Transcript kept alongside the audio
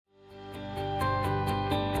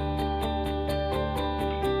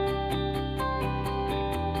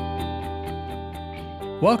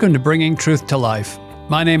Welcome to Bringing Truth to Life.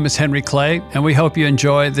 My name is Henry Clay, and we hope you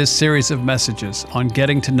enjoy this series of messages on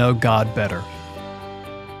getting to know God better.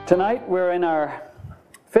 Tonight we're in our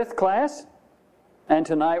fifth class, and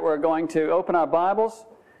tonight we're going to open our Bibles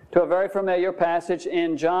to a very familiar passage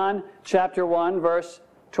in John chapter 1, verse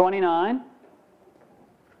 29.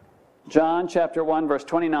 John chapter 1, verse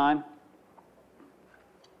 29,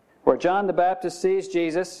 where John the Baptist sees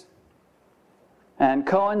Jesus and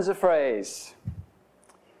coins a phrase.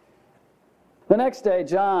 The next day,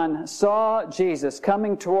 John saw Jesus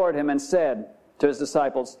coming toward him and said to his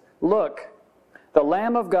disciples, "Look, the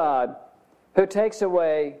Lamb of God who takes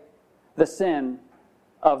away the sin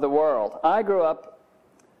of the world." I grew up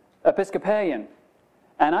Episcopalian,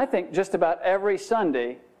 and I think just about every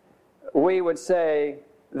Sunday we would say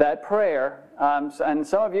that prayer, and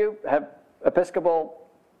some of you have Episcopal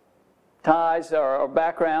ties or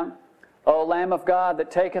background. "O Lamb of God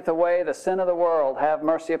that taketh away the sin of the world, have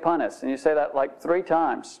mercy upon us." And you say that like 3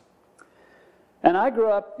 times. And I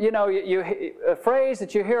grew up, a phrase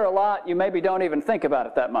that you hear a lot, you maybe don't even think about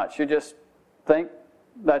it that much. You just think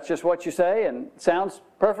that's just what you say and it sounds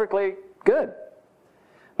perfectly good.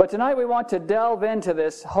 But tonight we want to delve into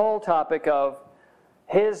this whole topic of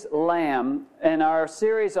His Lamb in our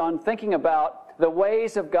series on thinking about the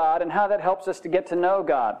ways of God and how that helps us to get to know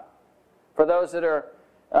God. For those that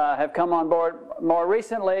have come on board more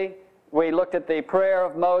recently, we looked at the prayer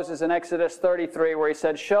of Moses in Exodus 33 where he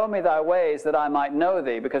said, "Show me thy ways that I might know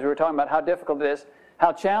thee," because we were talking about how difficult it is,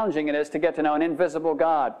 how challenging it is to get to know an invisible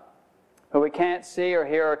God who we can't see or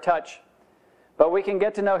hear or touch. But we can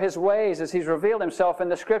get to know His ways as He's revealed Himself in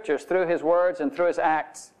the Scriptures through His words and through His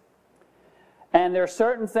acts. And there are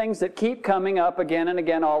certain things that keep coming up again and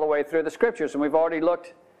again all the way through the Scriptures. And we've already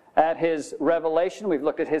looked at His revelation. We've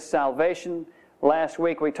looked at His salvation. Last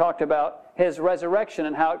week we talked about His resurrection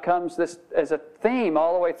and how it comes this as a theme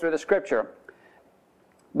all the way through the Scripture.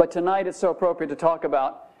 But tonight it's so appropriate to talk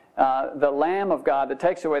about the Lamb of God that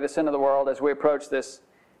takes away the sin of the world as we approach this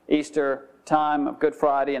Easter time of Good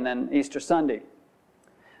Friday and then Easter Sunday.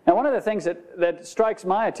 Now, one of the things that strikes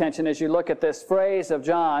my attention as you look at this phrase of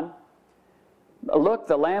John, "Look,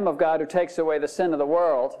 the Lamb of God who takes away the sin of the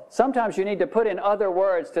world," sometimes you need to put in other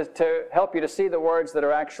words to help you to see the words that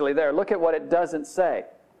are actually there. Look at what it doesn't say.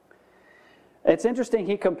 It's interesting,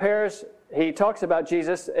 he talks about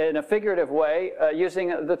Jesus in a figurative way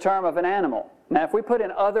using the term of an animal. Now, if we put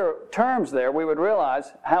in other terms there, we would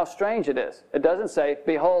realize how strange it is. It doesn't say,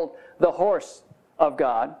 "Behold, the horse of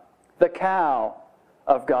God, the cow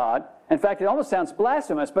of God." In fact, it almost sounds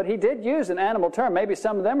blasphemous, but he did use an animal term. Maybe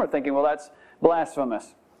some of them are thinking, well, that's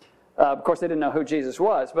blasphemous. Of course, they didn't know who Jesus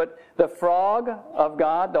was. But the frog of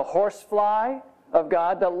God, the horsefly of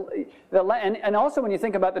God, and also when you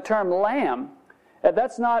think about the term lamb,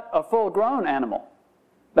 that's not a full-grown animal.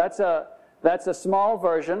 That's a small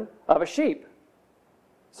version of a sheep.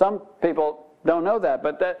 Some people don't know that,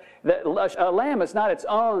 but a lamb is not its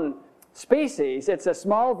own species. It's a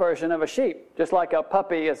small version of a sheep, just like a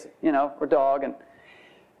puppy is, or dog.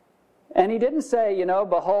 And he didn't say,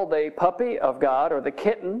 "Behold the puppy of God," or the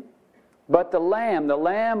kitten, but the lamb. The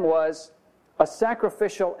lamb was a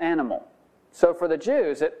sacrificial animal. So for the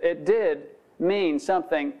Jews, it did mean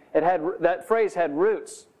something. That phrase had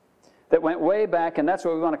roots that went way back, and that's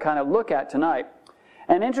what we want to kind of look at tonight.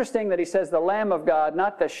 And interesting that he says the Lamb of God,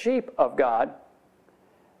 not the sheep of God,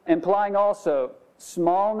 implying also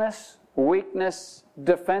smallness, weakness,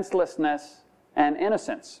 defenselessness, and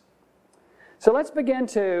innocence. So let's begin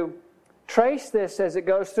to trace this as it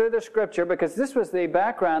goes through the Scripture, because this was the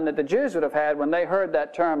background that the Jews would have had when they heard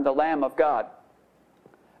that term, the Lamb of God.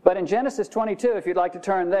 But in Genesis 22, if you'd like to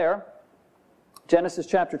turn there, Genesis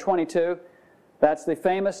chapter 22, that's the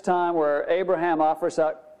famous time where Abraham offers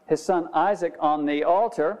up his son Isaac on the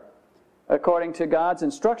altar according to God's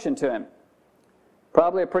instruction to him.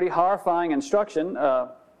 Probably a pretty horrifying instruction.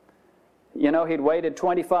 He'd waited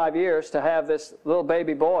 25 years to have this little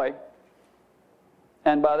baby boy,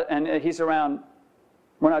 and he's around,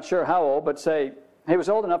 we're not sure how old, but say he was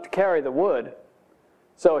old enough to carry the wood.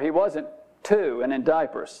 So he wasn't 2 and in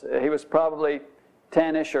diapers. He was probably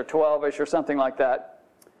 10-ish or 12-ish or something like that.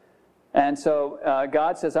 And so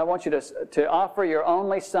God says, "I want you to offer your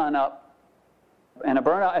only son up and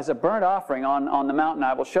as a burnt offering on the mountain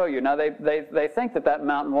I will show you." Now they think that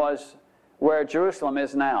mountain was where Jerusalem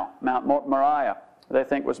is now, Mount Moriah. They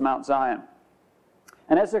think was Mount Zion.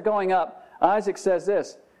 And as they're going up, Isaac says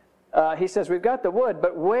this. He says, "We've got the wood,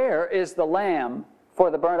 but where is the lamb for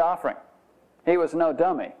the burnt offering?" He was no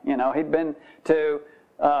dummy. He'd been to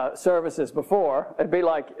services before. It'd be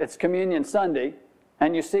like it's Communion Sunday,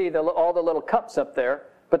 and you see all the little cups up there,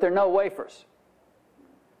 but there are no wafers.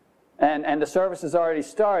 And the service has already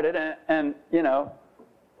started, and you know,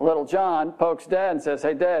 little John pokes Dad and says,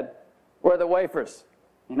 "Hey, Dad, where are the wafers?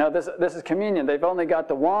 You know, this is communion. They've only got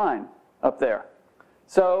the wine up there."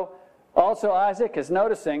 So also Isaac is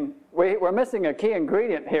noticing we're missing a key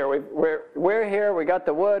ingredient here. We're here. We got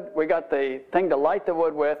the wood. We got the thing to light the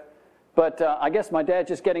wood with. But I guess my dad's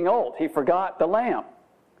just getting old. He forgot the lamb.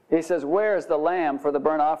 He says, "Where is the lamb for the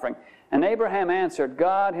burnt offering?" And Abraham answered,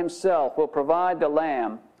 "God himself will provide the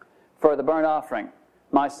lamb for the burnt offering,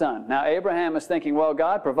 my son." Now Abraham is thinking, well,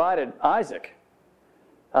 God provided Isaac.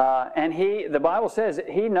 And the Bible says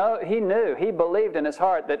he knew, he believed in his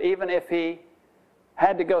heart that even if he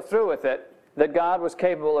had to go through with it, that God was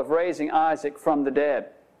capable of raising Isaac from the dead.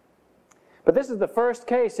 But this is the first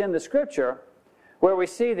case in the Scripture where we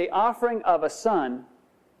see the offering of a son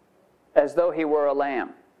as though he were a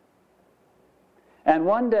lamb. And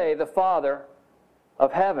one day the Father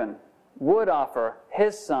of heaven would offer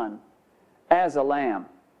his son as a lamb.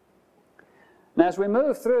 Now, as we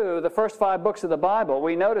move through the first 5 books of the Bible,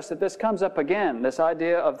 we notice that this comes up again, this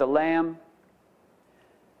idea of the lamb.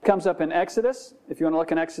 It comes up in Exodus, if you want to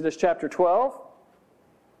look in Exodus chapter 12.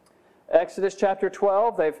 Exodus chapter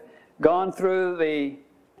 12, they've gone through the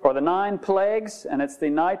 9 plagues, and it's the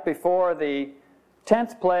night before the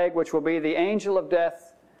 10th plague, which will be the angel of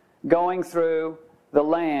death going through the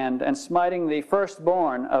land and smiting the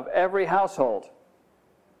firstborn of every household.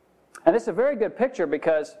 And this is a very good picture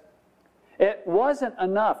because it wasn't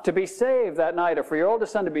enough to be saved that night, or for your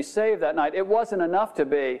oldest son to be saved that night. It wasn't enough to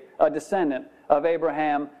be a descendant of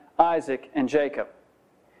Abraham, Isaac, and Jacob.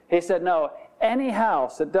 He said, no, any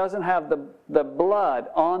house that doesn't have the blood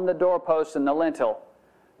on the doorpost and the lintel,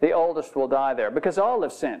 the oldest will die there, because all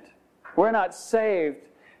have sinned. We're not saved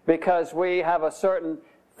because we have a certain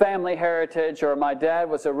family heritage or my dad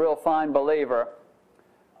was a real fine believer.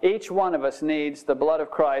 Each one of us needs the blood of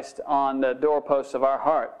Christ on the doorposts of our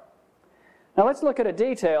heart. Now let's look at a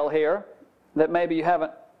detail here that maybe you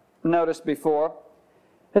haven't noticed before.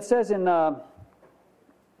 It says in,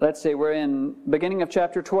 we're in beginning of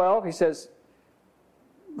chapter 12. He says,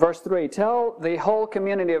 verse 3, "Tell the whole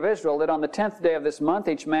community of Israel that on the 10th day of this month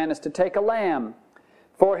each man is to take a lamb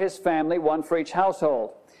for his family, one for each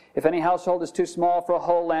household. If any household is too small for a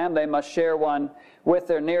whole lamb, they must share one with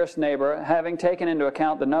their nearest neighbor, having taken into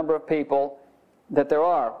account the number of people that there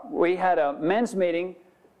are." We had a men's meeting.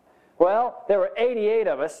 Well, there were 88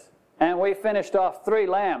 of us, and we finished off 3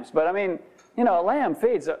 lambs. But I mean, you know, a lamb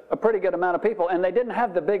feeds a pretty good amount of people, and they didn't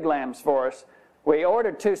have the big lambs for us. We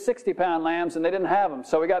ordered 2 60-pound lambs, and they didn't have them,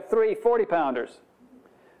 so we got 3 40-pounders.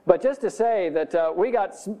 But just to say that we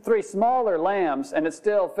got 3 smaller lambs, and it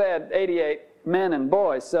still fed 88 men and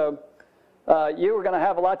boys. So you were going to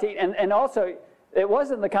have a lot to eat. And also, it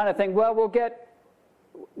wasn't the kind of thing, well,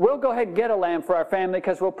 we'll go ahead and get a lamb for our family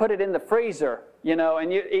because we'll put it in the freezer, you know,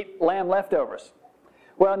 and you eat lamb leftovers.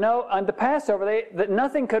 Well, no, on the Passover,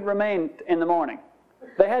 nothing could remain in the morning.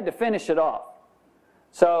 They had to finish it off.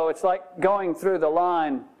 So it's like going through the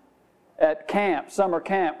line at camp, summer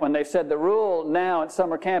camp, when they said the rule now at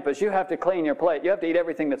summer camp is you have to clean your plate. You have to eat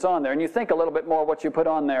everything that's on there. And you think a little bit more what you put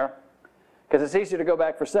on there, because it's easier to go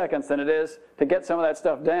back for seconds than it is to get some of that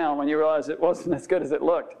stuff down when you realize it wasn't as good as it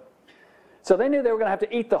looked. So they knew they were going to have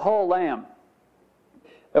to eat the whole lamb.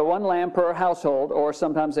 1 lamb per household, or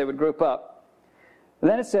sometimes they would group up. And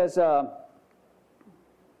then it says,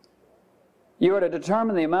 you are to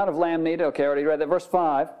determine the amount of lamb needed. Okay, I already read that. Verse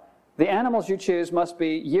 5. "The animals you choose must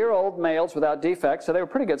be year-old males without defects," so they were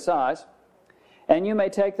pretty good size. "And you may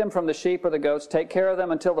take them from the sheep or the goats. Take care of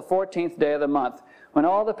them until the 14th day of the month, when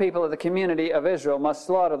all the people of the community of Israel must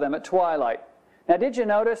slaughter them at twilight." Now, did you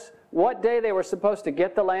notice what day they were supposed to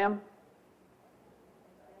get the lamb?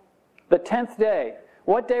 The 10th day.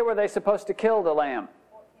 What day were they supposed to kill the lamb?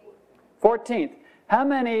 14th. How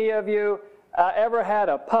many of you ever had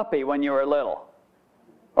a puppy when you were little?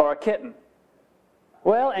 Or a kitten?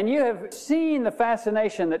 Well, and you have seen the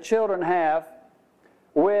fascination that children have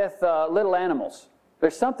with little animals.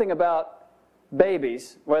 There's something about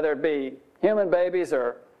babies, whether it be human babies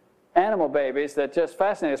or animal babies, that just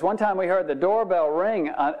fascinates us. One time we heard the doorbell ring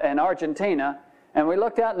in Argentina, and we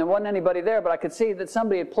looked out and there wasn't anybody there, but I could see that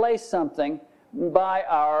somebody had placed something by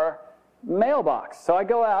our mailbox. So I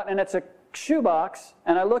go out, and it's a shoebox,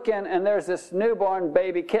 and I look in, and there's this newborn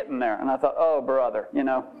baby kitten there. And I thought, oh, brother, you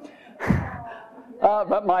know.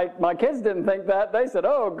 But my kids didn't think that. They said,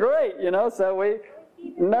 oh, great, you know. So we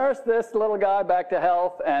nursed this little guy back to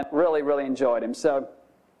health and really, really enjoyed him. So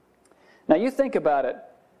now you think about it.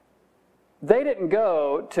 They didn't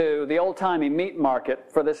go to the old-timey meat market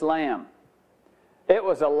for this lamb. It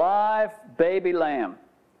was a live baby lamb.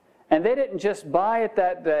 And they didn't just buy it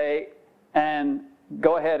that day and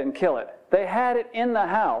go ahead and kill it. They had it in the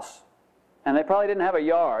house, and they probably didn't have a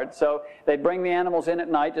yard, so they'd bring the animals in at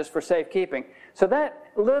night just for safekeeping. So that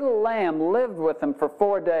little lamb lived with them for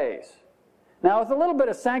 4 days. Now, with a little bit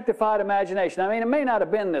of sanctified imagination, I mean, it may not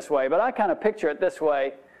have been this way, but I kind of picture it this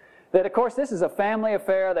way, that, of course, this is a family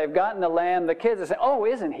affair. They've gotten the lamb. The kids are saying, oh,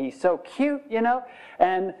 isn't he so cute, you know?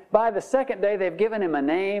 And by the second day, they've given him a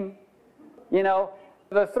name, you know.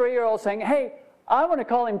 The 3-year-old saying, hey, I want to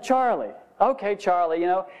call him Charlie. Okay, Charlie, you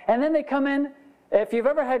know. And then they come in. If you've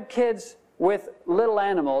ever had kids with little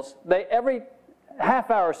animals, every half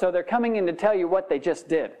hour or so, they're coming in to tell you what they just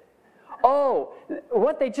did. Oh,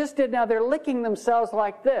 what they just did now, they're licking themselves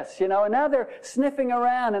like this, you know, and now they're sniffing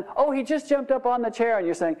around, and, oh, he just jumped up on the chair, and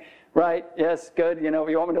you're saying, right, yes, good, you know,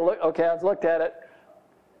 you want me to look? Okay, I've looked at it.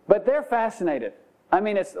 But they're fascinated. I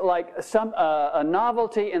mean, it's like a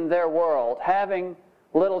novelty in their world, having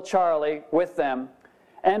little Charlie with them.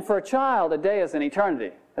 And for a child, a day is an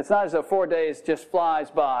eternity. It's not as though 4 days just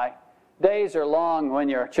flies by. Days are long when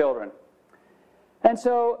you're children. And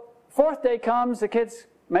so, 4th day comes, the kids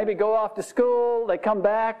maybe go off to school, they come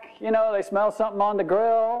back, you know, they smell something on the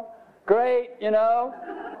grill. Great, you know.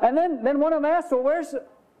 And then one of them asks, well,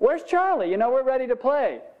 where's Charlie? You know, we're ready to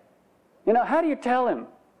play. You know, how do you tell him?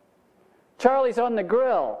 Charlie's on the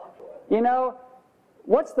grill. You know,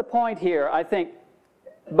 what's the point here? I think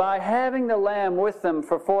by having the lamb with them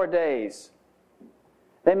for 4 days,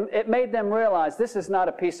 it made them realize this is not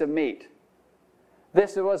a piece of meat.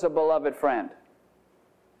 This was a beloved friend.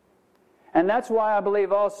 And that's why I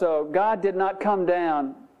believe also God did not come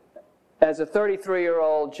down as a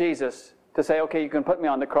 33-year-old Jesus to say, okay, you can put me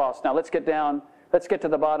on the cross. Now let's get to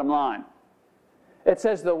the bottom line. It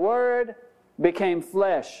says, the Word became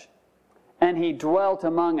flesh, and He dwelt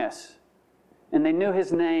among us, and they knew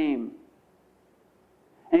His name.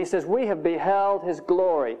 And He says, we have beheld His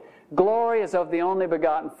glory. Glory is of the only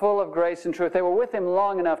begotten, full of grace and truth. They were with Him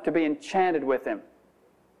long enough to be enchanted with Him.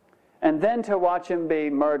 And then to watch Him be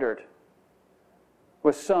murdered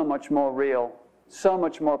was so much more real, so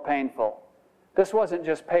much more painful. This wasn't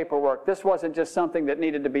just paperwork. This wasn't just something that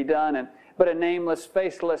needed to be done, but a nameless,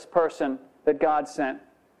 faceless person that God sent.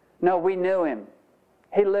 No, we knew Him.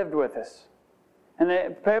 He lived with us.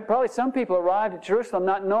 And probably some people arrived at Jerusalem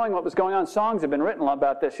not knowing what was going on. Songs have been written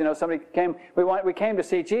about this. You know, somebody came, we came to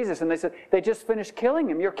see Jesus, and they said, they just finished killing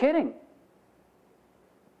Him. You're kidding.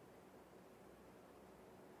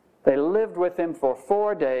 They lived with Him for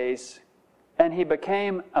 4 days, and He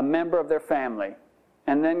became a member of their family.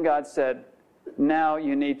 And then God said, now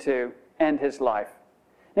you need to end His life.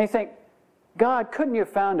 And you think, God, couldn't you have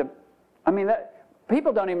found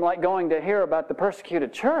people don't even like going to hear about the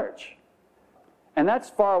persecuted church. And that's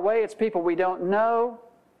far away. It's people we don't know.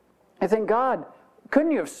 I think, God,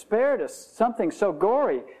 couldn't you have spared us something so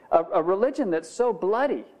gory, a religion that's so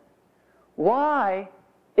bloody? Why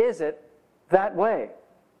is it that way?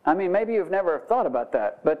 I mean, maybe you've never thought about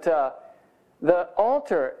that, but the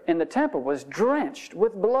altar in the temple was drenched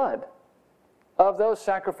with blood of those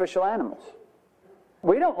sacrificial animals.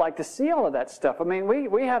 We don't like to see all of that stuff. I mean,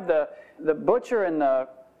 we have the butcher and the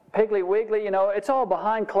Piggly Wiggly, you know, it's all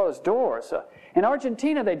behind closed doors. In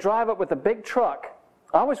Argentina, they drive up with a big truck.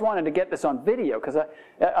 I always wanted to get this on video because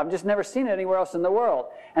I've just never seen it anywhere else in the world.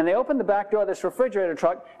 And they open the back door of this refrigerator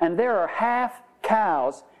truck, and there are half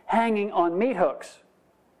cows hanging on meat hooks.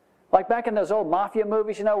 Like back in those old mafia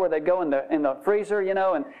movies, you know, where they go in the freezer, you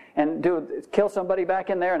know, and kill somebody back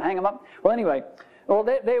in there and hang them up. Well, anyway,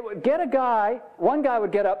 they would get a guy, one guy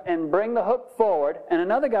would get up and bring the hook forward, and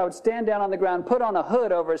another guy would stand down on the ground, put on a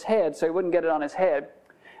hood over his head so he wouldn't get it on his head,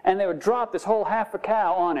 and they would drop this whole half a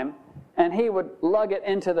cow on him, and he would lug it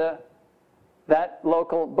into that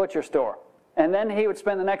local butcher store. And then he would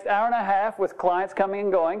spend the next hour and a half with clients coming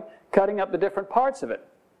and going, cutting up the different parts of it.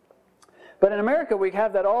 But in America, we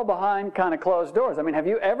have that all behind kind of closed doors. I mean, have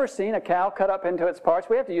you ever seen a cow cut up into its parts?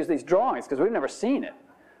 We have to use these drawings because we've never seen it.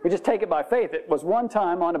 We just take it by faith. It was one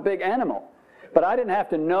time on a big animal. But I didn't have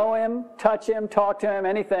to know him, touch him, talk to him,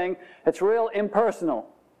 anything. It's real impersonal.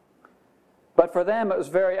 But for them, it was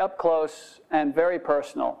very up close and very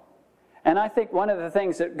personal. And I think one of the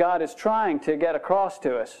things that God is trying to get across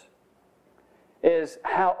to us is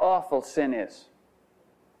how awful sin is.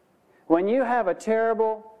 When you have a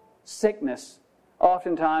terrible sickness,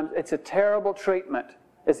 oftentimes it's a terrible treatment.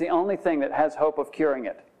 It's the only thing that has hope of curing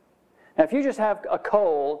it. Now, if you just have a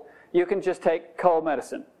cold, you can just take cold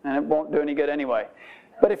medicine, and it won't do any good anyway.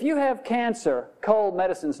 But if you have cancer, cold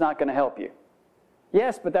medicine's not going to help you.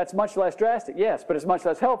 Yes, but that's much less drastic. Yes, but it's much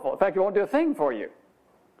less helpful. In fact, it won't do a thing for you.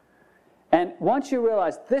 And once you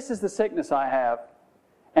realize, this is the sickness I have,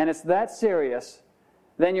 and it's that serious,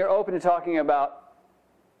 then you're open to talking about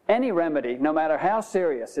any remedy, no matter how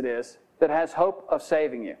serious it is, that has hope of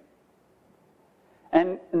saving you.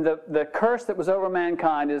 And the curse that was over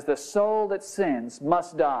mankind is the soul that sins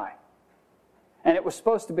must die. And it was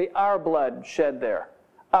supposed to be our blood shed there,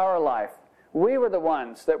 our life. We were the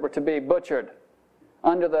ones that were to be butchered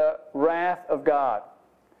under the wrath of God.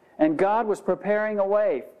 And God was preparing a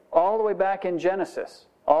way, all the way back in Genesis,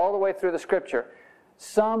 all the way through the Scripture,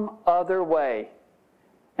 some other way.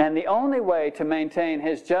 And the only way to maintain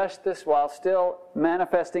His justice while still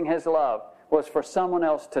manifesting His love was for someone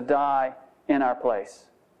else to die in our place.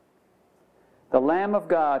 The Lamb of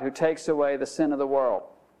God who takes away the sin of the world.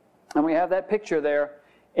 And we have that picture there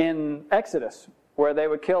in Exodus, where they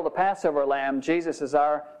would kill the Passover lamb. Jesus is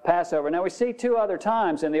our Passover. Now we see two other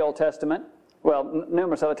times in the Old Testament, well,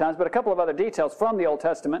 numerous other times, but a couple of other details from the Old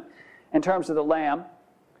Testament in terms of the lamb.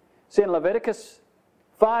 See in Leviticus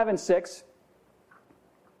 5 and 6,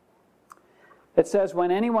 it says,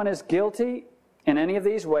 when anyone is guilty in any of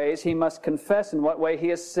these ways, he must confess in what way he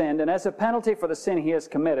has sinned, and as a penalty for the sin he has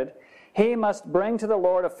committed, he must bring to the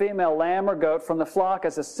Lord a female lamb or goat from the flock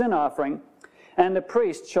as a sin offering, and the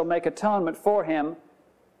priest shall make atonement for him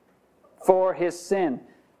for his sin.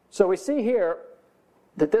 So we see here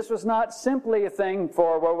that this was not simply a thing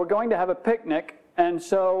for, well, we're going to have a picnic, and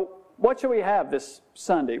so what should we have this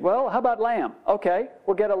Sunday? Well, how about lamb? Okay,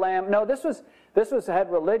 we'll get a lamb. No, this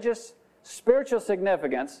had religious, spiritual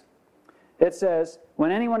significance. It says,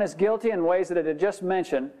 when anyone is guilty in ways that it had just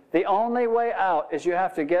mentioned, the only way out is you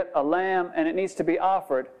have to get a lamb and it needs to be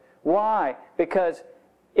offered. Why? Because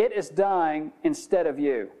it is dying instead of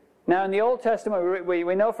you. Now in the Old Testament,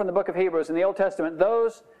 we know from the book of Hebrews, in the Old Testament,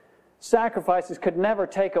 those sacrifices could never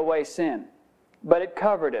take away sin, but it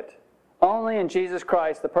covered it. Only in Jesus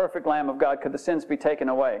Christ, the perfect Lamb of God, could the sins be taken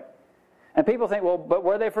away. And people think, well, but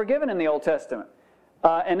were they forgiven in the Old Testament?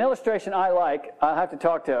 An illustration I like, I have to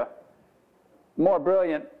talk to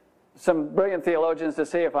some brilliant theologians to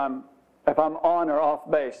see if I'm on or off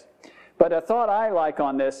base. But a thought I like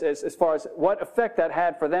on this is, as far as what effect that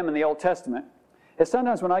had for them in the Old Testament, is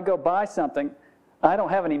sometimes when I go buy something, I don't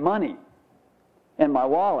have any money in my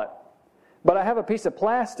wallet, but I have a piece of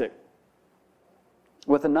plastic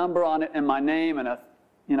with a number on it and my name and a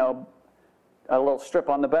little strip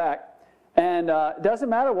on the back. And it doesn't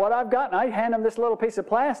matter what I've got. And I hand them this little piece of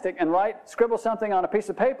plastic and scribble something on a piece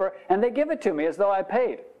of paper, and they give it to me as though I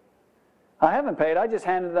paid. I haven't paid. I just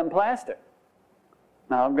handed them plastic.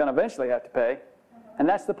 Now, I'm going to eventually have to pay. And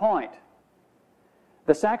that's the point.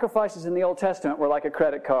 The sacrifices in the Old Testament were like a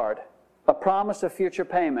credit card, a promise of future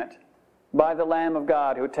payment by the Lamb of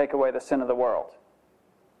God who would take away the sin of the world.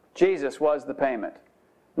 Jesus was the payment,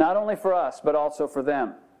 not only for us, but also for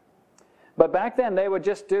them. But back then, they would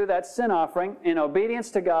just do that sin offering in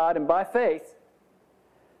obedience to God and by faith,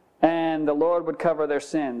 and the Lord would cover their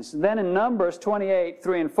sins. Then in Numbers 28,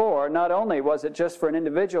 3 and 4, not only was it just for an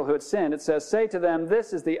individual who had sinned, it says, say to them,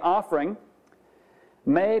 this is the offering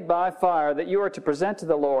made by fire that you are to present to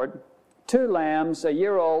the Lord, 2 lambs, a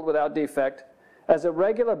year old without defect, as a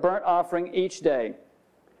regular burnt offering each day.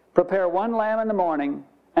 Prepare 1 lamb in the morning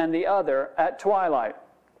and the other at twilight.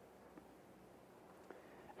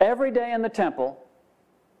 Every day in the temple,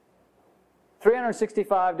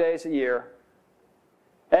 365 days a year,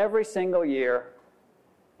 every single year,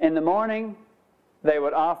 in the morning they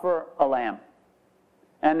would offer a lamb.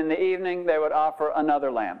 And in the evening they would offer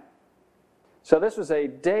another lamb. So this was a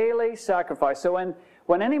daily sacrifice. So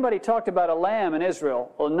when anybody talked about a lamb in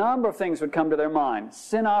Israel, a number of things would come to their mind.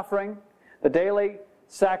 Sin offering, the daily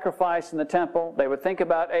sacrifice in the temple. They would think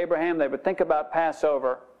about Abraham. They would think about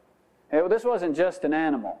Passover. This wasn't just an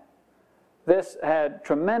animal. This had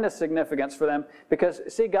tremendous significance for them because,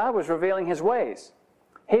 see, God was revealing His ways.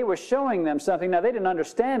 He was showing them something. Now, they didn't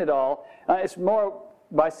understand it all. It's more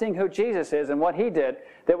by seeing who Jesus is and what He did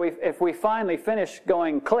that if we finally finish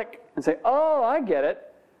going click and say, oh, I get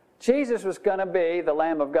it. Jesus was going to be the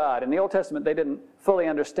Lamb of God. In the Old Testament, they didn't fully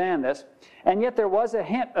understand this. And yet there was a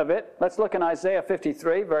hint of it. Let's look in Isaiah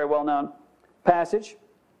 53, very well-known passage.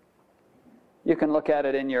 You can look at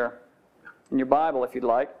it in your Bible if you'd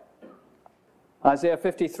like. Isaiah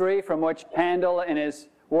 53, from which Handel in his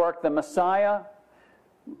work, The Messiah,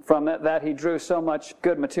 from that he drew so much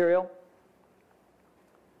good material.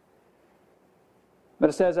 But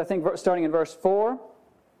it says, I think, starting in verse 4,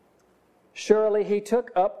 surely He took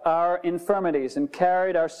up our infirmities and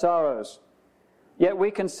carried our sorrows. Yet we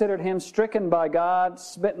considered Him stricken by God,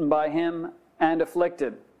 smitten by Him, and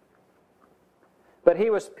afflicted. But He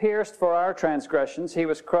was pierced for our transgressions, He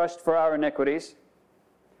was crushed for our iniquities.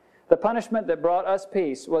 The punishment that brought us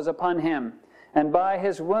peace was upon Him, and by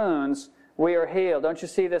his wounds we are healed. Don't you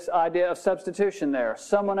see this idea of substitution there?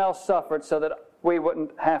 Someone else suffered so that we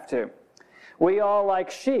wouldn't have to. We all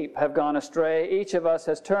like sheep have gone astray. Each of us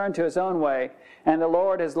has turned to his own way, and the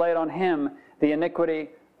Lord has laid on him the iniquity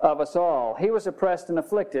of us all. He was oppressed and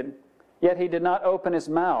afflicted, yet he did not open his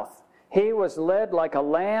mouth. He was led like a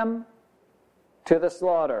lamb to the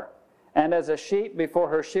slaughter, and as a sheep before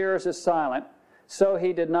her shearers is silent, so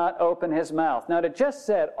he did not open his mouth. Now it just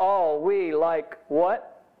said, all we like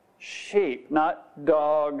what? Sheep, not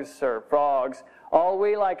dogs or frogs. All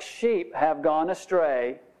we like sheep have gone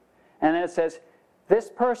astray. And then it says, this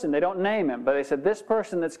person, they don't name him, but they said, this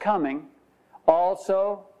person that's coming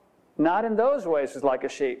also, not in those ways is like a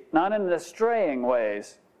sheep, not in the straying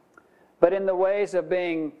ways, but in the ways of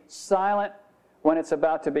being silent when it's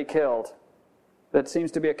about to be killed. That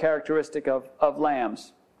seems to be a characteristic of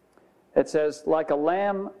lambs. It says, like a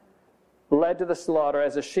lamb led to the slaughter,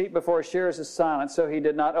 as a sheep before shearers is silent, so he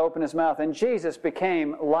did not open his mouth. And Jesus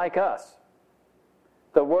became like us.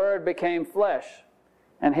 The Word became flesh.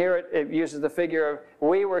 And here it uses the figure of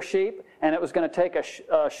we were sheep, and it was going to take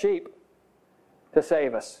a sheep to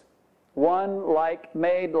save us. One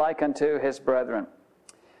made like unto his brethren.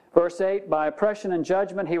 Verse 8, by oppression and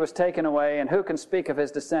judgment he was taken away, and who can speak of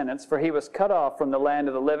his descendants? For he was cut off from the land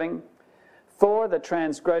of the living. For the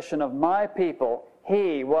transgression of my people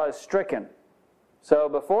he was stricken. So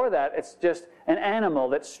before that, it's just an animal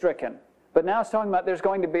that's stricken. But now it's talking about there's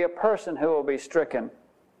going to be a person who will be stricken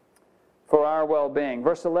for our well-being.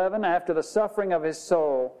 Verse 11, after the suffering of his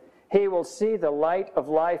soul, he will see the light of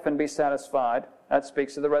life and be satisfied. That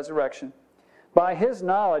speaks of the resurrection. By his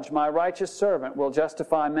knowledge my righteous servant will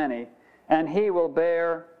justify many, and he will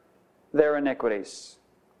bear their iniquities.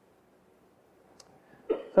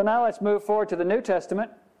 So now let's move forward to the New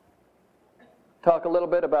Testament. Talk a little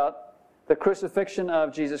bit about the crucifixion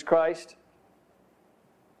of Jesus Christ.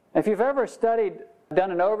 If you've ever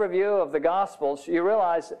done an overview of the Gospels, you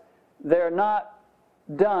realize they're not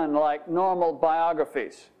done like normal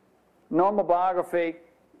biographies. Normal biography,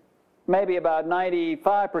 maybe about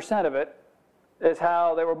 95% of it, is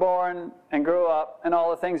how they were born and grew up and all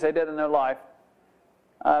the things they did in their life.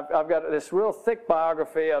 I've got this real thick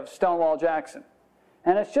biography of Stonewall Jackson.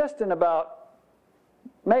 And it's just in about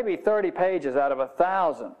maybe 30 pages out of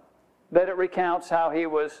 1,000 that it recounts how he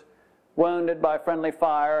was wounded by friendly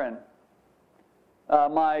fire, and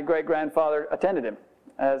my great-grandfather attended him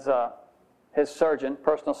as his surgeon,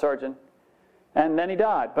 personal surgeon, and then he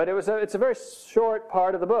died. But it's a very short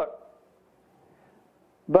part of the book.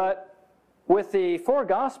 But with the four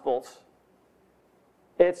Gospels,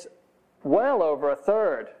 it's well over a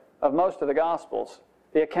third of most of the Gospels,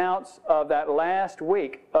 the accounts of that last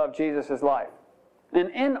week of Jesus' life. An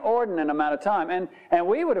inordinate amount of time. And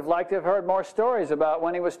we would have liked to have heard more stories about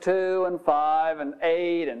when he was 2 and 5 and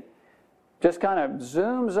 8, and just kind of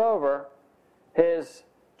zooms over his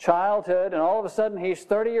childhood, and all of a sudden he's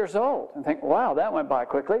 30 years old. And think, wow, that went by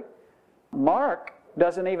quickly. Mark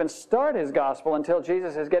doesn't even start his gospel until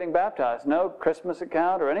Jesus is getting baptized. No Christmas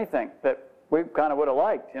account or anything that we kind of would have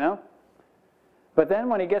liked, But then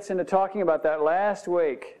when he gets into talking about that last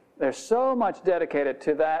week, there's so much dedicated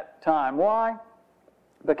to that time. Why?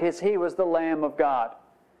 Because he was the Lamb of God.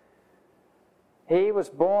 He was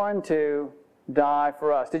born to die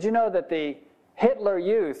for us. Did you know that the Hitler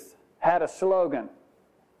Youth had a slogan?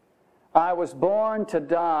 I was born to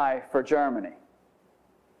die for Germany.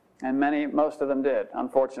 And most of them did,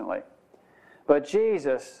 unfortunately. But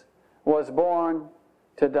Jesus was born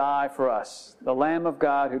to die for us, the Lamb of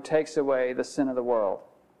God who takes away the sin of the world.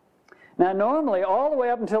 Now, normally, all the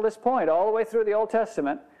way up until this point, all the way through the Old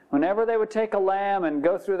Testament, whenever they would take a lamb and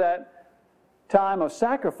go through that time of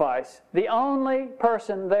sacrifice, the only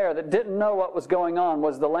person there that didn't know what was going on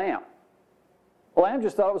was the lamb. The lamb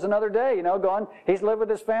just thought it was another day, going. He's lived with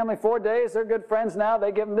his family 4 days. They're good friends now.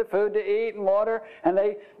 They give him the food to eat and water, and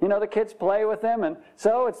the kids play with him. And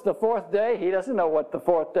so it's the 4th day. He doesn't know what the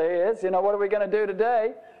 4th day is. What are we going to do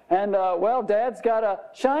today? And Dad's got a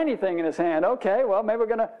shiny thing in his hand. Okay, well, maybe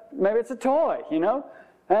it's a toy,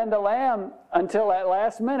 And the lamb, until that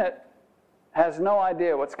last minute, has no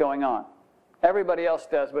idea what's going on. Everybody else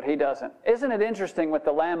does, but he doesn't. Isn't it interesting with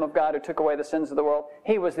the Lamb of God who took away the sins of the world?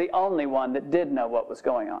 He was the only one that did know what was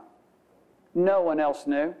going on. No one else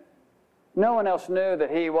knew. No one else knew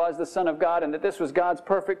that he was the Son of God and that this was God's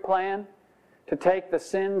perfect plan to take the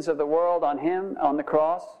sins of the world on him, on the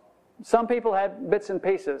cross. Some people had bits and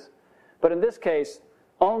pieces, but in this case,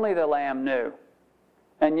 only the Lamb knew.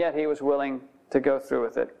 And yet he was willing to go through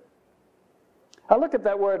with it. I looked at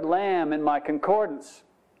that word lamb in my concordance.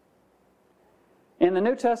 In the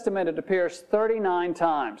New Testament, it appears 39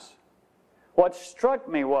 times. what struck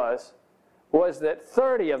me was that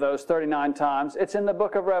 30 of those 39 times it's in the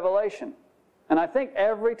book of Revelation. And I think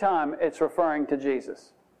every time it's referring to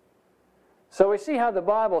Jesus. So we see how the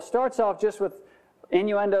Bible starts off just with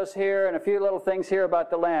innuendos here and a few little things here about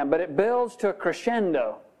the Lamb, but it builds to a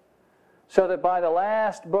crescendo so that by the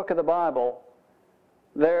last book of the Bible,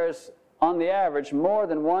 there's, on the average, more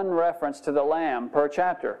than one reference to the Lamb per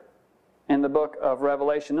chapter in the book of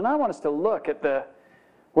Revelation. And I want us to look at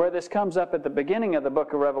where this comes up at the beginning of the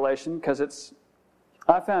book of Revelation, because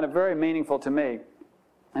I found it very meaningful to me.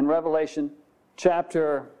 In Revelation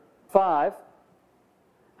chapter 5,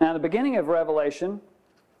 now the beginning of Revelation,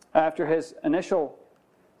 after his initial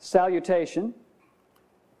salutation,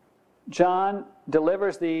 John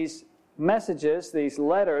delivers these messages, these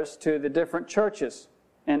letters to the different churches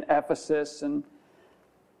in Ephesus and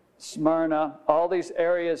Smyrna, all these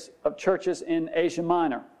areas of churches in Asia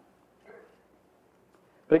Minor.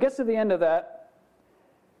 But it gets to the end of that,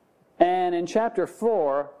 and in chapter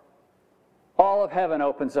 4, all of heaven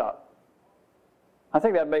opens up. I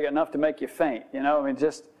think that'd be enough to make you faint,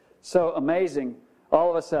 just so amazing. All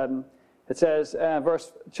of a sudden, it says,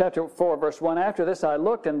 chapter 4, verse 1, "After this I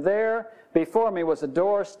looked, and there before me was a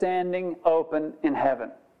door standing open in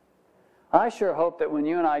heaven." I sure hope that when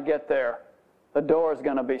you and I get there, the door is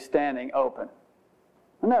going to be standing open.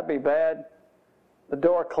 Wouldn't that be bad? The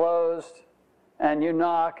door closed, and you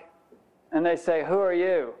knock, and they say, "Who are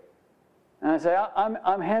you?" And I say,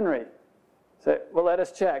 I'm Henry. Say, "Well, let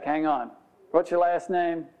us check. Hang on. What's your last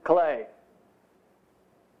name?" "Clay."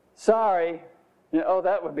 "Sorry."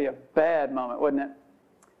 That would be a bad moment, wouldn't it?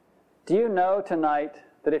 Do you know tonight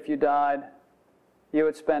that if you died, you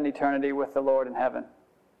would spend eternity with the Lord in heaven?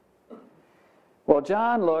 Well,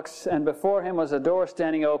 John looks, and before him was a door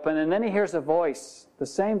standing open, and then he hears a voice, the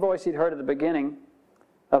same voice he'd heard at the beginning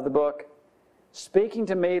of the book, speaking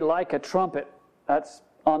to me like a trumpet. That's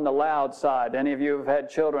on the loud side. Any of you have had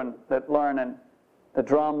children that learn in the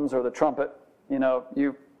drums or the trumpet,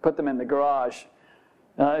 you put them in the garage.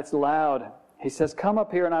 It's loud. He says, "Come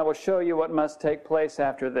up here and I will show you what must take place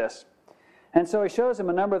after this." And so he shows him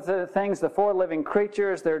a number of things, the four living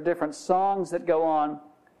creatures. There are different songs that go on.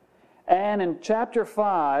 And in chapter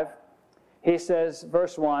 5, he says,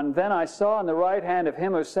 verse 1, "Then I saw in the right hand of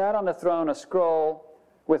him who sat on the throne a scroll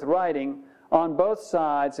with writing on both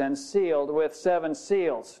sides and sealed with 7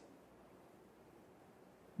 seals.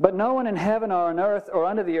 But no one in heaven or on earth or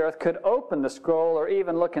under the earth could open the scroll or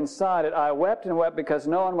even look inside it. I wept and wept because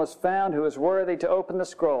no one was found who was worthy to open the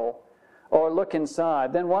scroll or look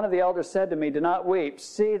inside. Then one of the elders said to me, 'Do not weep.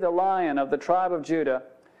 See, the Lion of the tribe of Judah,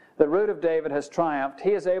 the Root of David, has triumphed.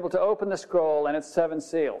 He is able to open the scroll and its 7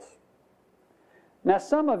 seals.'" Now,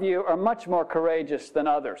 some of you are much more courageous than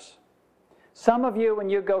others. Some of you, when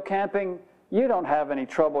you go camping, you don't have any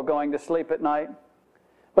trouble going to sleep at night.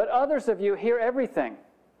 But others of you hear everything.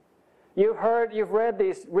 You've read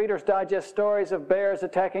these Reader's Digest stories of bears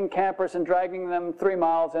attacking campers and dragging them 3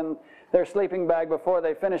 miles in their sleeping bag before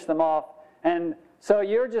they finish them off. And so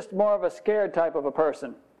you're just more of a scared type of a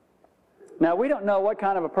person. Now, we don't know what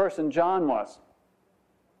kind of a person John was.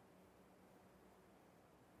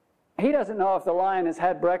 He doesn't know if the lion has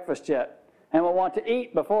had breakfast yet and will want to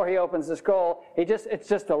eat before he opens the scroll. It's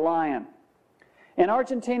just a lion. In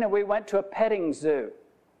Argentina, we went to a petting zoo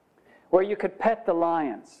where you could pet the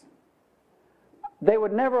lions. They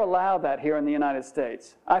would never allow that here in the United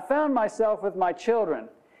States. I found myself with my children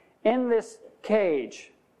in this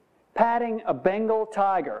cage, patting a Bengal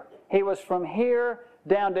tiger. He was from here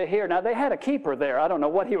down to here. Now, they had a keeper there. I don't know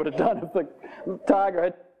what he would have done if the tiger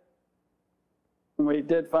had... We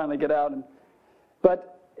did finally get out.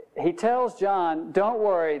 But he tells John, "Don't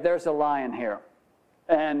worry, there's a lion here."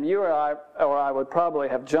 And you or I would probably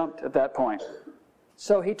have jumped at that point.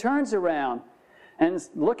 So he turns around and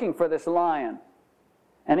is looking for this lion.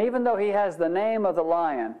 And even though he has the name of the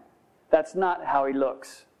lion, that's not how he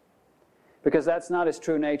looks, because that's not his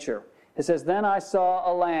true nature. It says, "Then I saw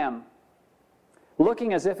a lamb,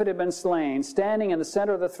 looking as if it had been slain, standing in the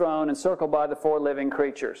center of the throne, encircled by the 4 living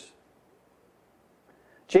creatures."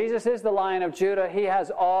 Jesus is the Lion of Judah. He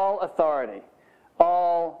has all authority.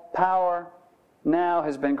 All power now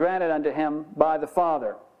has been granted unto him by the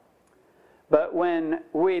Father. But when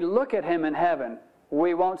we look at him in heaven,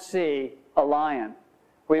 we won't see a lion.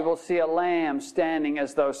 We will see a lamb standing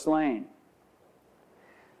as though slain.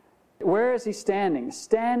 Where is he standing?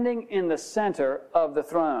 Standing in the center of the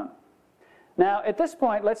throne. Now, at this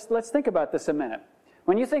point, let's think about this a minute.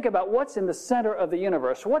 When you think about what's in the center of the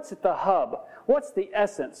universe, what's at the hub? What's the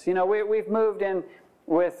essence? We've moved in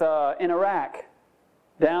in Iraq,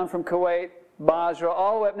 down from Kuwait, Basra,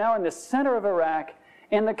 all the way up. Now in the center of Iraq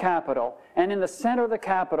in the Capitol, and in the center of the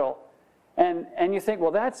Capitol, and you think,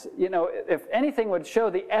 well, that's, if anything would show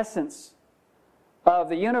the essence of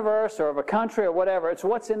the universe or of a country or whatever, it's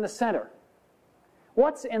what's in the center.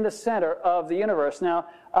 What's in the center of the universe? Now,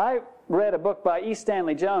 I read a book by E.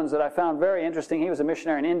 Stanley Jones that I found very interesting. He was a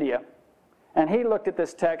missionary in India, and he looked at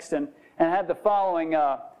this text and had the following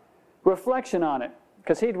reflection on it,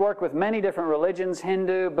 because he'd worked with many different religions,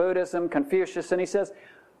 Hindu, Buddhism, Confucius, and he says,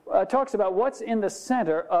 talks about what's in the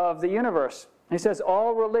center of the universe. He says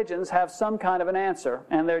all religions have some kind of an answer,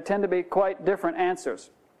 and there tend to be quite different answers.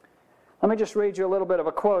 Let me just read you a little bit of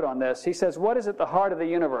a quote on this. He says, what is at the heart of the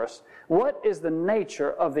universe? What is the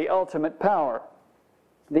nature of the ultimate power?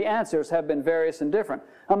 The answers have been various and different.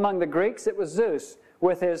 Among the Greeks, it was Zeus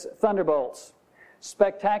with his thunderbolts.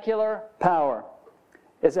 Spectacular power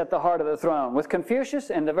is at the heart of the throne. With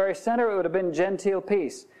Confucius, in the very center, it would have been genteel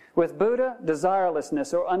peace. With Buddha,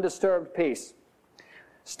 desirelessness or undisturbed peace.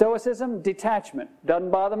 Stoicism, detachment.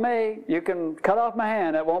 Doesn't bother me. You can cut off my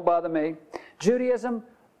hand, it won't bother me. Judaism,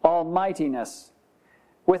 almightiness.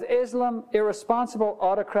 With Islam, irresponsible,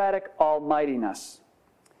 autocratic almightiness.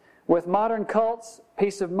 With modern cults,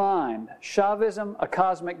 peace of mind. Shaivism, a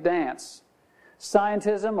cosmic dance.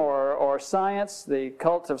 Scientism or science, the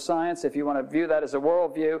cult of science, if you want to view that as a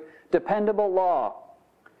worldview, dependable law.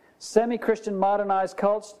 Semi-Christian modernized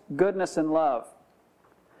cults, goodness and love.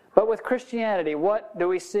 But with Christianity, what do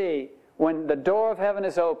we see when the door of heaven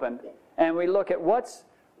is opened and we look at what's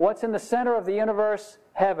in the center of the universe?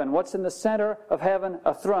 Heaven. What's in the center of heaven?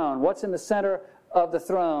 A throne. What's in the center of the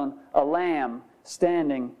throne? A lamb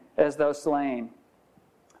standing as though slain.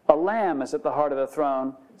 A lamb is at the heart of the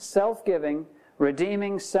throne. Self-giving,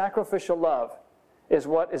 redeeming, sacrificial love is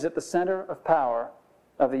what is at the center of power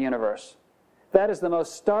of the universe. That is the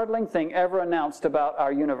most startling thing ever announced about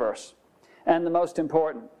our universe, and the most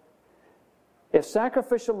important. If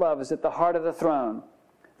sacrificial love is at the heart of the throne,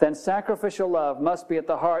 then sacrificial love must be at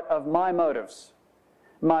the heart of my motives,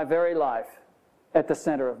 my very life, at the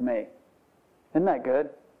center of me. Isn't that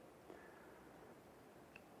good?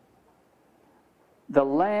 The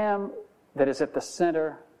Lamb that is at the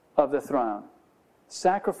center of the throne.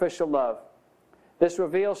 Sacrificial love. This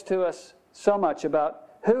reveals to us so much about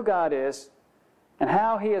who God is and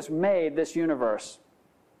how He has made this universe.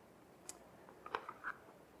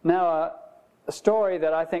 Now, a story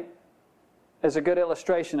that I think is a good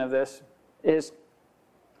illustration of this is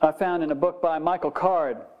I found in a book by Michael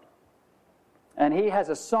Card. And he has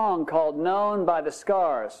a song called Known by the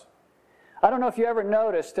Scars. I don't know if you ever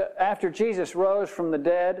noticed, after Jesus rose from the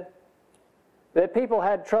dead, that people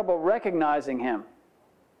had trouble recognizing Him.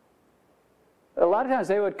 A lot of times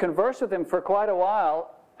they would converse with Him for quite a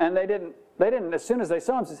while, and they didn't, as soon as they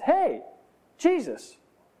saw Him, say, "Hey, Jesus."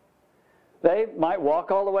 They might walk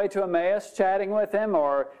all the way to Emmaus chatting with Him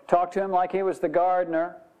or talk to Him like He was the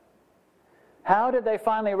gardener. How did they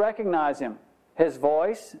finally recognize Him? His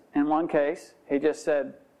voice, in one case. He just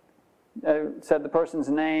said the person's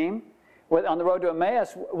name. On the road to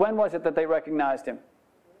Emmaus, when was it that they recognized Him?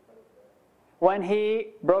 When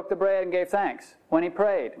He broke the bread and gave thanks. When He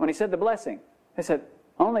prayed. When He said the blessing. They said,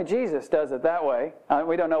 only Jesus does it that way.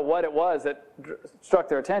 We don't know what it was that struck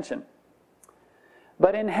their attention.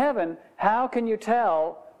 But in heaven, how can you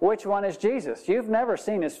tell which one is Jesus? You've never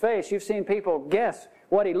seen His face. You've seen people guess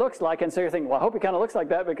what He looks like, and so you're thinking, well, I hope He kind of looks like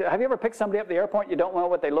that. Because have you ever picked somebody up at the airport and you don't know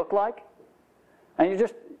what they look like? And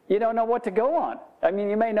you don't know what to go on. I mean,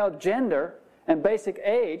 you may know gender and basic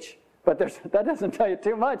age, but that doesn't tell you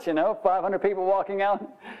too much, 500 people walking out,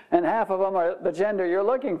 and half of them are the gender you're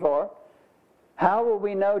looking for. How will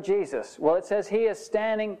we know Jesus? Well, it says He is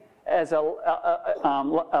standing as a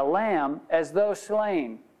lamb as though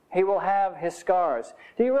slain. He will have His scars.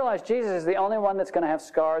 Do you realize Jesus is the only one that's going to have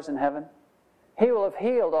scars in heaven? He will have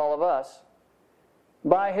healed all of us.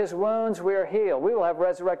 By His wounds we are healed. We will have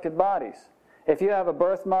resurrected bodies. If you have a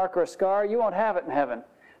birthmark or a scar, you won't have it in heaven.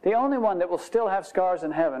 The only one that will still have scars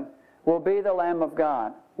in heaven will be the Lamb of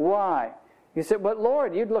God. Why? You said, but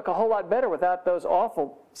Lord, you'd look a whole lot better without those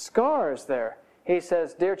awful scars there. He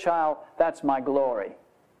says, dear child, that's my glory.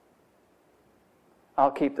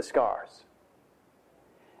 I'll keep the scars.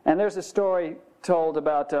 And there's a story told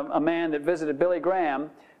about a man that visited Billy Graham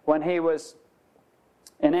when he was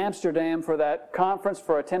in Amsterdam for that conference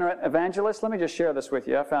for itinerant evangelists. Let me just share this with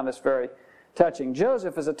you. I found this very touching.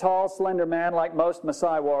 Joseph is a tall, slender man like most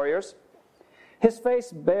Maasai warriors. His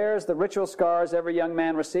face bears the ritual scars every young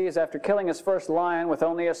man receives after killing his first lion with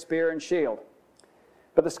only a spear and shield.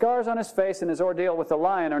 But the scars on his face and his ordeal with the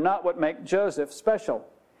lion are not what make Joseph special.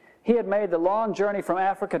 He had made the long journey from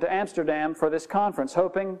Africa to Amsterdam for this conference,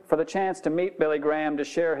 hoping for the chance to meet Billy Graham to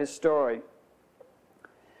share his story.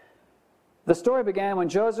 The story began when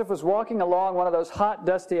Joseph was walking along one of those hot,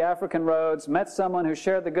 dusty African roads, met someone who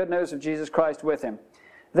shared the good news of Jesus Christ with him.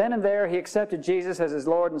 Then and there, he accepted Jesus as his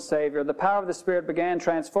Lord and Savior. The power of the Spirit began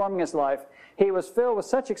transforming his life. He was filled with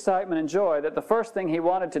such excitement and joy that the first thing he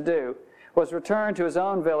wanted to do was return to his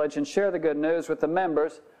own village and share the good news with the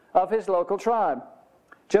members of his local tribe.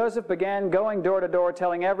 Joseph began going door to door,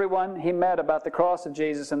 telling everyone he met about the cross of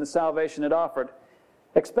Jesus and the salvation it offered,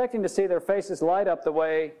 expecting to see their faces light up the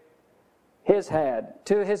way his had.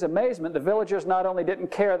 To his amazement, the villagers not only didn't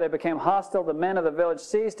care, they became hostile. The men of the village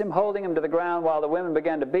seized him, holding him to the ground, while the women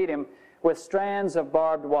began to beat him with strands of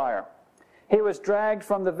barbed wire. He was dragged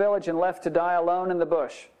from the village and left to die alone in the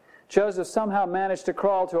bush. Joseph somehow managed to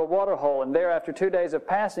crawl to a water hole, and there, after 2 days of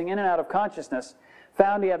passing in and out of consciousness,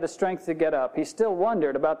 found he had the strength to get up. He still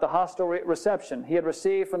wondered about the hostile reception he had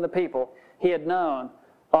received from the people he had known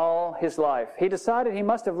all his life. He decided he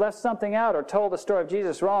must have left something out or told the story of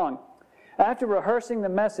Jesus wrong. After rehearsing the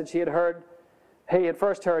message he had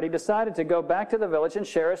first heard, he decided to go back to the village and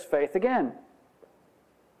share his faith again.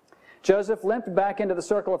 Joseph limped back into the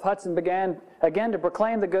circle of huts and began again to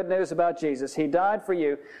proclaim the good news about Jesus. He died for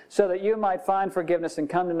you so that you might find forgiveness and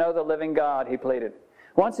come to know the living God, he pleaded.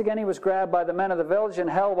 Once again he was grabbed by the men of the village and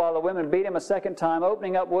held while the women beat him a second time,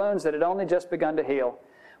 opening up wounds that had only just begun to heal.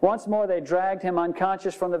 Once more they dragged him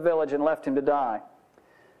unconscious from the village and left him to die.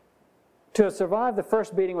 To have survived the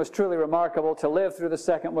first beating was truly remarkable. To live through the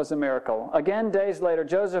second was a miracle. Again, days later,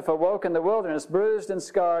 Joseph awoke in the wilderness, bruised and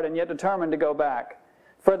scarred, and yet determined to go back.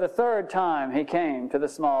 For the third time, he came to the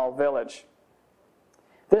small village.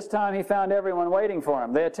 This time, he found everyone waiting for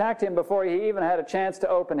him. They attacked him before he even had a chance to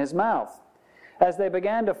open his mouth. As they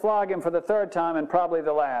began to flog him for the third time, and probably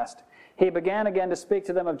the last, he began again to speak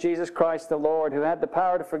to them of Jesus Christ the Lord, who had the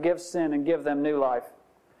power to forgive sin and give them new life.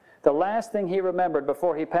 The last thing he remembered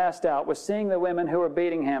before he passed out was seeing the women who were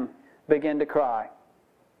beating him begin to cry.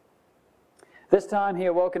 This time he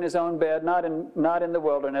awoke in his own bed, not in the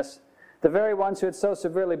wilderness. The very ones who had so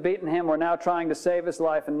severely beaten him were now trying to save his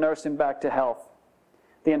life and nurse him back to health.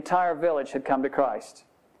 The entire village had come to Christ.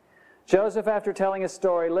 Joseph, after telling his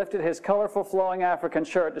story, lifted his colorful flowing African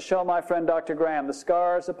shirt to show my friend Dr. Graham the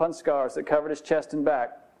scars upon scars that covered his chest and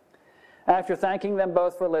back. After thanking them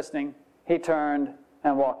both for listening, he turned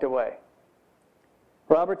and walked away.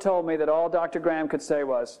 Robert told me that all Dr. Graham could say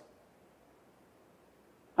was,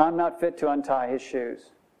 "I'm not fit to untie his shoes."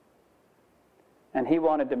 And he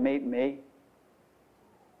wanted to meet me.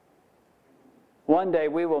 One day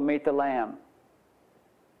we will meet the Lamb,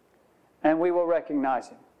 and we will recognize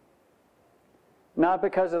him. Not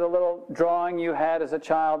because of the little drawing you had as a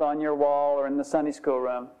child on your wall or in the Sunday school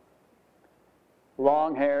room.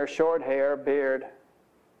 Long hair, short hair, beard.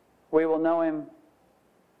 We will know him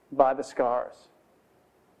by the scars.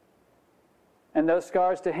 And those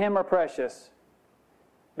scars to him are precious,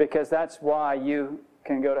 because that's why you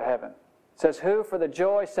can go to heaven. It says, who for the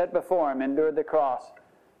joy set before him endured the cross,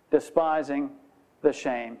 despising the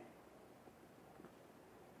shame.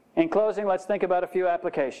 In closing, let's think about a few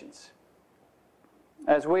applications.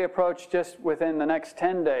 As we approach just within the next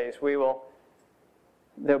 10 days,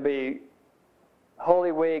 there'll be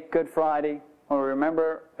Holy Week, Good Friday, where we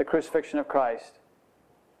remember the crucifixion of Christ.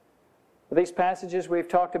 These passages we've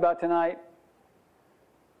talked about tonight,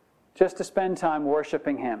 just to spend time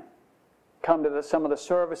worshiping him. Come to some of the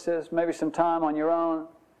services, maybe some time on your own.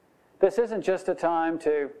 This isn't just a time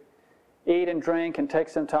to eat and drink and take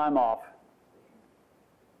some time off.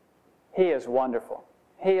 He is wonderful.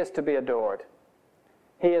 He is to be adored.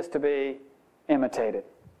 He is to be imitated.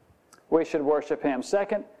 We should worship him.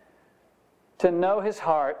 Second, to know his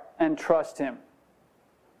heart and trust him.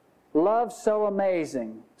 Love so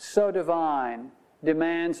amazing, so divine,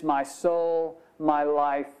 demands my soul, my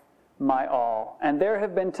life, my all. And there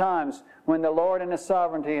have been times when the Lord in his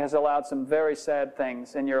sovereignty has allowed some very sad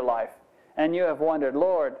things in your life. And you have wondered,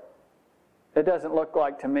 Lord, it doesn't look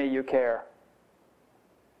like to me you care.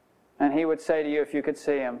 And he would say to you, if you could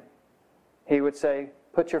see him, he would say,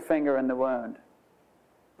 put your finger in the wound.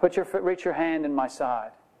 Reach your hand in my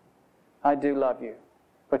side. I do love you,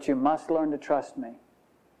 but you must learn to trust me.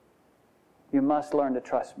 You must learn to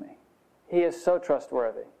trust me. He is so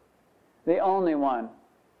trustworthy. The only one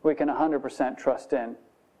we can 100% trust in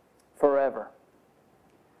forever.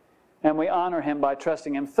 And we honor him by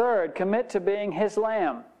trusting him. Third, commit to being his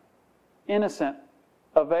lamb. Innocent,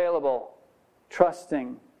 available,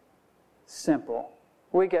 trusting, simple.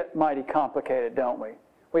 We get mighty complicated, don't we?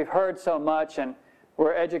 We've heard so much and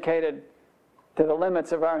we're educated to the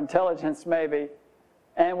limits of our intelligence maybe.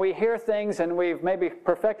 And we hear things and we've maybe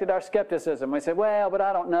perfected our skepticism. We say, well, but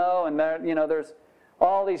I don't know. And there's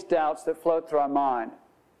all these doubts that float through our mind.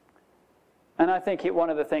 And I think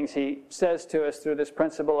one of the things he says to us through this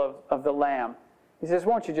principle of the lamb, he says,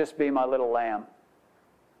 won't you just be my little lamb?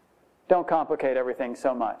 Don't complicate everything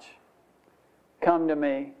so much. Come to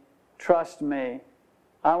me, trust me.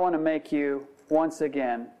 I want to make you once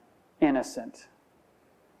again innocent.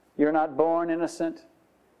 You're not born innocent.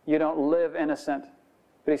 You don't live innocent.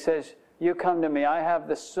 But he says, you come to me. I have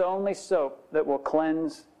the only soap that will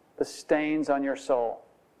cleanse the stains on your soul.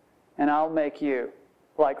 And I'll make you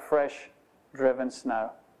like fresh driven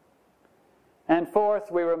snow. And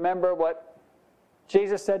fourth, we remember what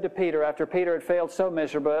Jesus said to Peter after Peter had failed so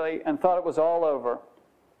miserably and thought it was all over.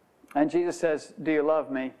 And Jesus says, do you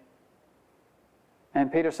love me?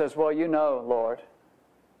 And Peter says, well, you know, Lord.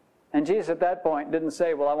 And Jesus at that point didn't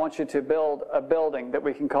say, well, I want you to build a building that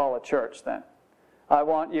we can call a church then. I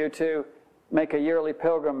want you to make a yearly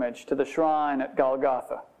pilgrimage to the shrine at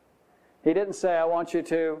Golgotha. He didn't say, I want you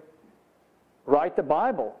to write the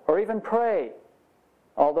Bible or even pray,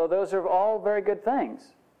 although those are all very good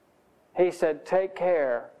things. He said, take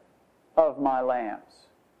care of my lambs.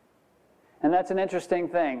 And that's an interesting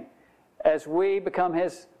thing. As we become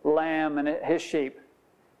his lamb and his sheep,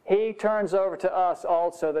 he turns over to us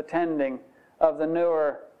also the tending of the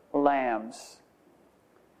newer lambs.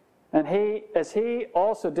 And as he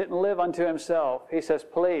also didn't live unto himself, he says,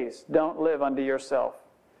 please don't live unto yourself.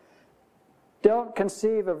 Don't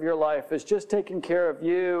conceive of your life as just taking care of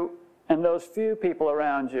you and those few people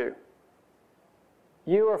around you.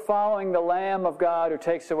 You are following the Lamb of God who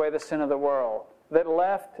takes away the sin of the world, that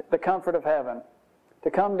left the comfort of heaven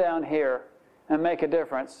to come down here and make a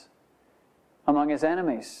difference among his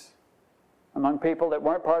enemies, among people that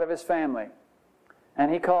weren't part of his family.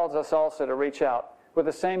 And he calls us also to reach out with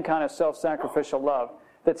the same kind of self-sacrificial love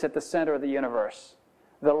that's at the center of the universe.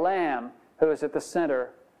 The Lamb who is at the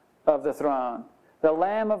center of the throne. The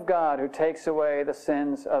Lamb of God who takes away the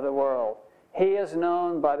sins of the world. He is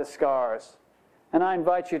known by the scars. And I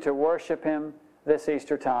invite you to worship him this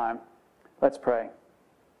Easter time. Let's pray.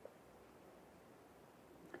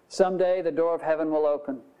 Someday the door of heaven will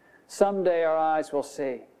open. Someday our eyes will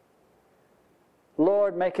see.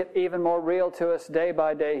 Lord, make it even more real to us day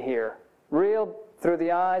by day here. Real through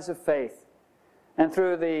the eyes of faith and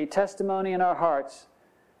through the testimony in our hearts,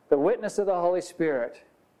 the witness of the Holy Spirit.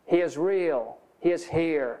 He is real. He is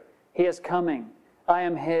here. He is coming. I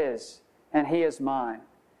am his and he is mine.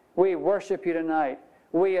 We worship you tonight.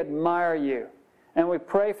 We admire you. And we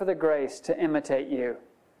pray for the grace to imitate you.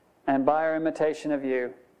 And by our imitation of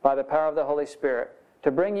you, by the power of the Holy Spirit,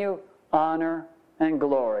 to bring you honor and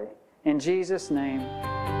glory. In Jesus' name,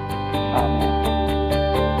 amen.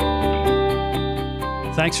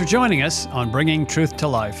 Thanks for joining us on Bringing Truth to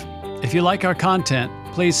Life. If you like our content,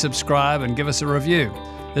 please subscribe and give us a review.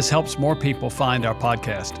 This helps more people find our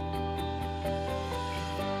podcast.